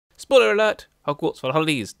Spoiler alert! Hogwarts for the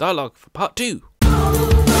Holidays dialogue for part 2.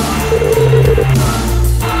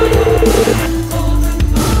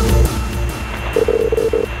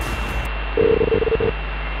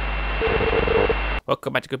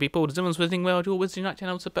 Welcome back to good people to Zealman's Wizarding World, your Wizarding Night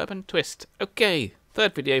channel Suburban Twist. Okay,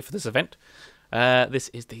 third video for this event. This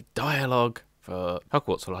is the dialogue for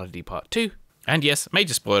Hogwarts for the Holiday part 2. And yes,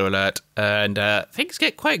 major spoiler alert, and things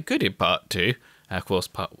get quite good in part 2. Of course,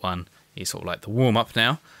 part 1 is sort of like the warm-up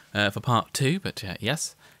now for part 2, but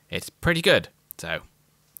yes, it's pretty good, so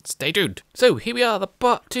stay tuned. So here we are, the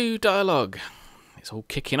part 2 dialogue. It's all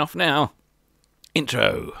kicking off now.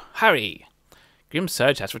 Intro. Harry. Grim's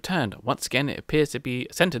surge has returned. Once again, it appears to be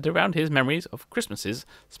centered around his memories of Christmases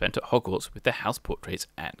spent at Hogwarts with their house portraits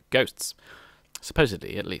and ghosts.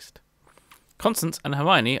 Supposedly, at least. Constance and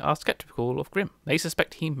Hermione are skeptical of Grim. They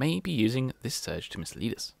suspect he may be using this surge to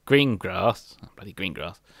mislead us. Greengrass, bloody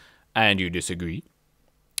Greengrass, and you disagree?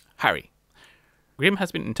 Harry. Grim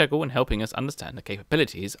has been integral in helping us understand the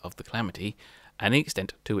capabilities of the Calamity and the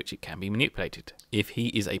extent to which it can be manipulated. If he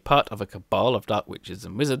is a part of a cabal of dark witches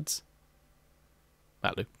and wizards,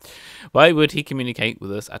 why would he communicate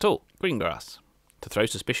with us at all? Greengrass. To throw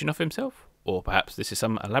suspicion off himself? Or perhaps this is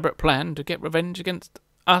some elaborate plan to get revenge against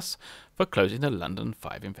us for closing the London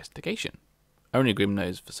 5 investigation. Only Grim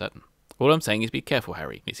knows for certain. All I'm saying is be careful,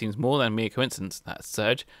 Harry. It seems more than mere coincidence that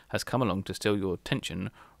Surge has come along to steal your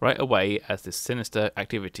attention right away as this sinister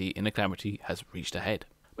activity in the Calamity has reached a head.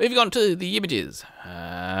 Moving on to the images.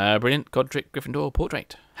 Brilliant Godric Gryffindor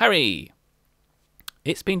Portrait. Harry.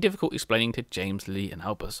 It's been difficult explaining to James, Lee and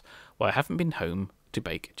Albus why I haven't been home to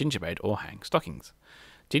bake gingerbread or hang stockings.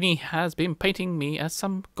 Ginny has been painting me as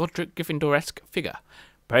some Godric Gryffindor-esque figure,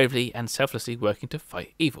 bravely and selflessly working to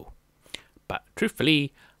fight evil. But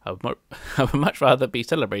truthfully, I would much rather be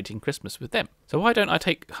celebrating Christmas with them. So why don't I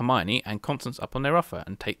take Hermione and Constance up on their offer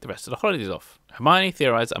and take the rest of the holidays off? Hermione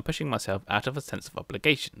theorised I'm pushing myself out of a sense of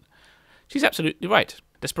obligation. She's absolutely right.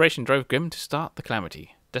 Desperation drove Grim to start the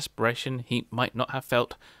Calamity. Desperation he might not have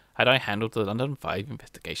felt had I handled the London 5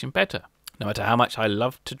 investigation better. No matter how much I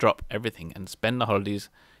love to drop everything and spend the holidays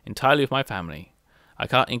entirely with my family, I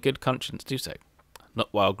can't in good conscience do so. Not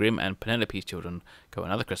while Grim and Penelope's children go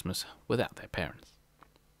another Christmas without their parents.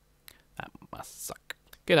 That must suck.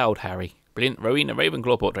 Good old Harry. Brilliant Rowena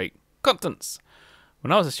Ravenclaw Portrait. Constance.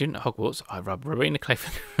 When I was a student at Hogwarts, I rubbed Rowena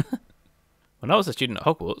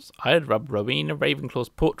Ravenclaw's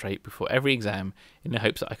portrait before every exam in the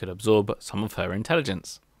hopes that I could absorb some of her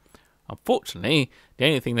intelligence. Unfortunately, the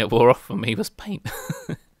only thing that wore off for me was paint.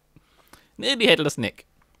 Nearly Headless Nick.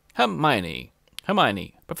 Hermione.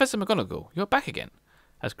 Professor McGonagall, you're back again.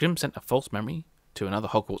 Has Grim sent a false memory to another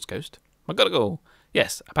Hogwarts ghost? McGonagall.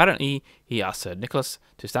 Yes, apparently he asked Sir Nicholas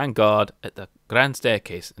to stand guard at the grand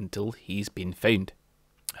staircase until he's been found.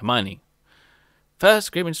 Hermione.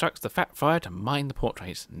 First, Grim instructs the Fat Friar to mine the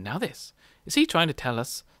portraits. Now this. Is he trying to tell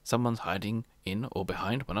us someone's hiding in or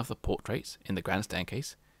behind one of the portraits in the grand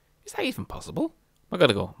staircase? Is that even possible?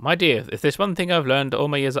 McGonagall. My dear, if there's one thing I've learned all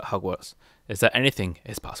my years at Hogwarts, is that anything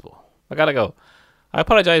is possible. McGonagall. I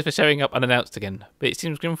apologise for showing up unannounced again, but it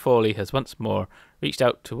seems Grim Fawley has once more reached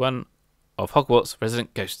out to one of Hogwarts'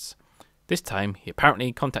 resident ghosts. This time, he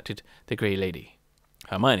apparently contacted the Grey Lady.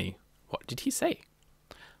 Hermione. What did he say?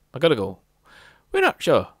 McGonagall. We're not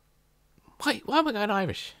sure. Why am I going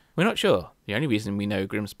Irish? We're not sure. The only reason we know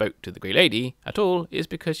Grim spoke to the Grey Lady at all is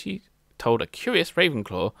because she told a curious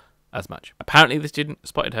Ravenclaw as much. Apparently the student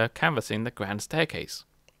spotted her canvassing the grand staircase.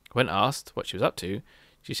 When asked what she was up to,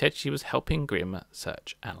 she said she was helping Grim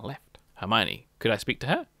search and left. Hermione. Could I speak to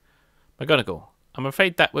her? McGonagall. I'm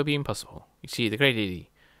afraid that would be impossible. You see, the Grey Lady,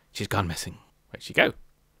 she's gone missing. Where'd she go?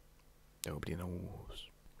 Nobody knows.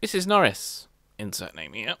 Mrs. Norris. Insert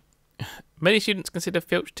name here. Many students consider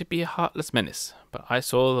Filch to be a heartless menace, but I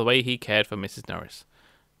saw the way he cared for Mrs. Norris.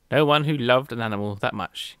 No one who loved an animal that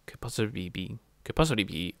much could possibly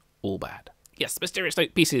be all bad. Yes, mysterious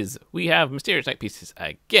note pieces. We have mysterious note pieces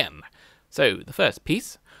again. So, the first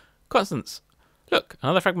piece. Constance. Look,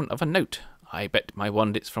 another fragment of a note. I bet my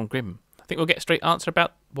wand it's from Grim. I think we'll get a straight answer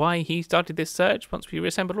about why he started this surge once we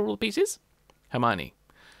reassemble all the pieces. Hermione.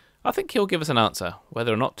 I think he'll give us an answer.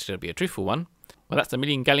 Whether or not it'll be a truthful one, well, that's the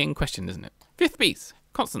million-galleon question, isn't it? Fifth piece.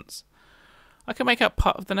 Constance. I can make out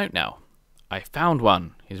part of the note now. I found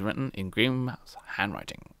one. He's written in Grim's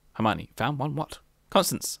handwriting. Hermione. Found one what?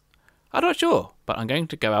 Constance. I'm not sure, but I'm going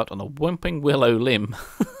to go out on a whimpering willow limb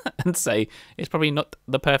and say it's probably not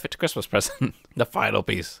the perfect Christmas present. The final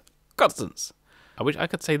piece. Constance. I wish I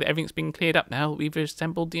could say that everything's been cleared up now that we've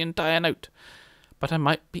assembled the entire note. But I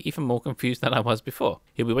might be even more confused than I was before.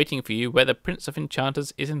 He'll be waiting for you where the Prince of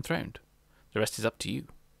Enchanters is enthroned. The rest is up to you.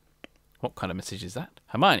 What kind of message is that?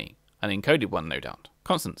 Hermione. An encoded one, no doubt.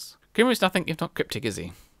 Constance. Grim is nothing if not cryptic, is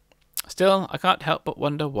he? Still, I can't help but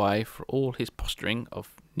wonder why, for all his posturing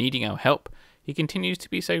of needing our help, he continues to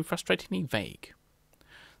be so frustratingly vague.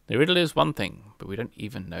 The riddle is one thing, but we don't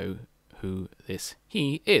even know who this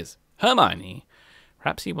he is. Hermione.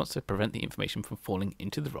 Perhaps he wants to prevent the information from falling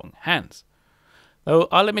into the wrong hands. Though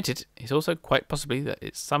I'll admit it's also quite possibly that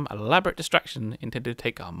it's some elaborate distraction intended to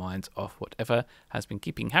take our minds off whatever has been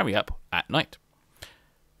keeping Harry up at night.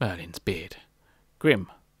 Merlin's beard. Grim.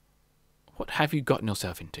 What have you gotten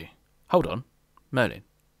yourself into? Hold on. Merlin.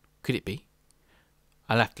 Could it be?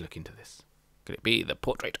 I'll have to look into this. Could it be the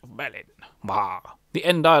portrait of Merlin? Bah. The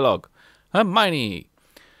end dialogue. Hermione.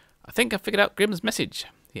 I think I figured out Grim's message.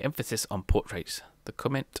 The emphasis on portraits. The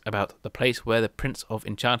comment about the place where the Prince of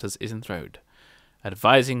Enchanters is enthroned.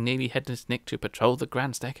 Advising nearly Headless Nick to patrol the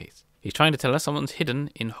grand staircase. He's trying to tell us someone's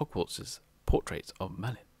hidden in Hogwarts' portraits of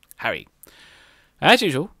Merlin. Harry. As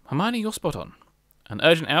usual, Hermione, you're spot on. An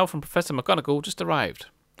urgent owl from Professor McGonagall just arrived.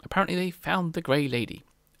 Apparently they found the Grey Lady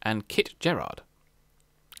and Kit Gerard.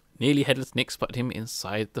 Nearly Headless Nick spotted him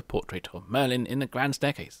inside the portrait of Merlin in the grand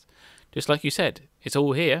staircase. Just like you said, it's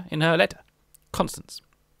all here in her letter. Constance.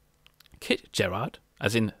 Kit Gerard,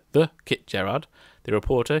 as in the Kit Gerard, the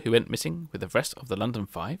reporter who went missing with the rest of the London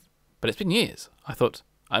Five? But it's been years. I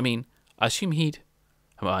assume he'd...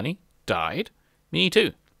 Hermione? Died? Me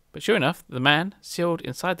too. But sure enough, the man sealed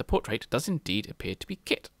inside the portrait does indeed appear to be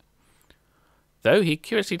Kit. Though he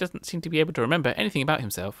curiously doesn't seem to be able to remember anything about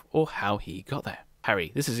himself or how he got there.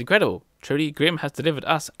 Harry, this is incredible. Truly, Grim has delivered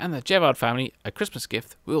us and the Gerard family a Christmas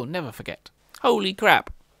gift we'll never forget. Holy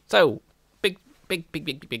crap. So, big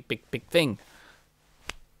thing.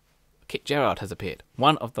 Kit Gerard has appeared.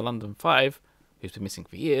 One of the London Five, who's been missing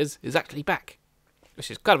for years, is actually back.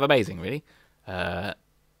 Which is kind of amazing, really.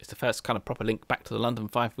 It's the first kind of proper link back to the London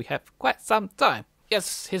Five we have for quite some time.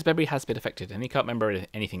 Yes, his memory has been affected and he can't remember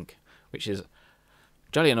anything, which is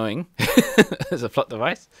jolly annoying as a plot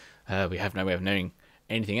device. We have no way of knowing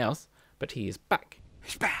anything else, but he is back.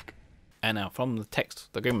 He's back. And now from the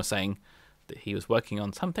text that Grim was saying that he was working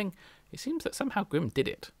on something, it seems that somehow Grim did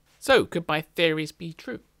it. So, could my theories be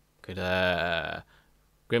true? Could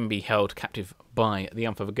Grim be held captive by the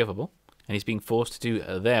Unforgivable, and he's being forced to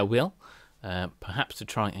do their will, perhaps to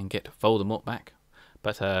try and get Voldemort back,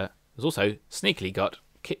 but has also sneakily got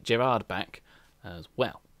Kit Gerard back as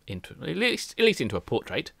well, into at least into a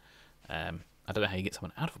portrait. I don't know how you get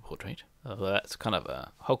someone out of a portrait. That's kind of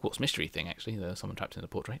a Hogwarts mystery thing, actually. There's someone trapped in a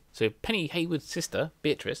portrait. So Penny Haywood's sister,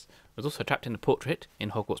 Beatrice, was also trapped in a portrait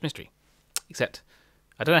in Hogwarts mystery. Except,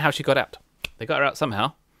 I don't know how she got out. They got her out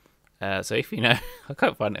somehow. So if you know, I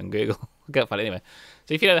can't find it on Google. I can't find it anyway.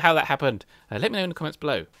 So if you know how that happened, let me know in the comments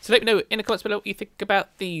below. So let me know in the comments below what you think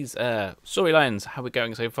about these storylines, how we're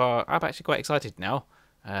going so far. I'm actually quite excited now.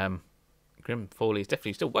 Grim Foley is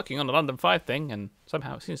definitely still working on the London 5 thing, and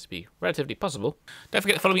somehow it seems to be relatively possible. Don't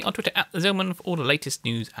forget to follow me on Twitter @Zealman for all the latest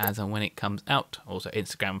news as and when it comes out. Also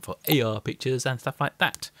Instagram for AR pictures and stuff like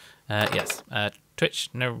that. Yes, Twitch,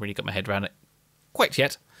 never really got my head around it quite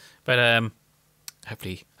yet, but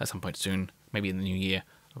hopefully at some point soon, maybe in the new year,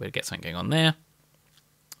 I'll be able to get something going on there.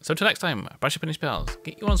 So until next time, brush up on your spells,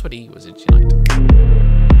 get your ones ready, wizards unite.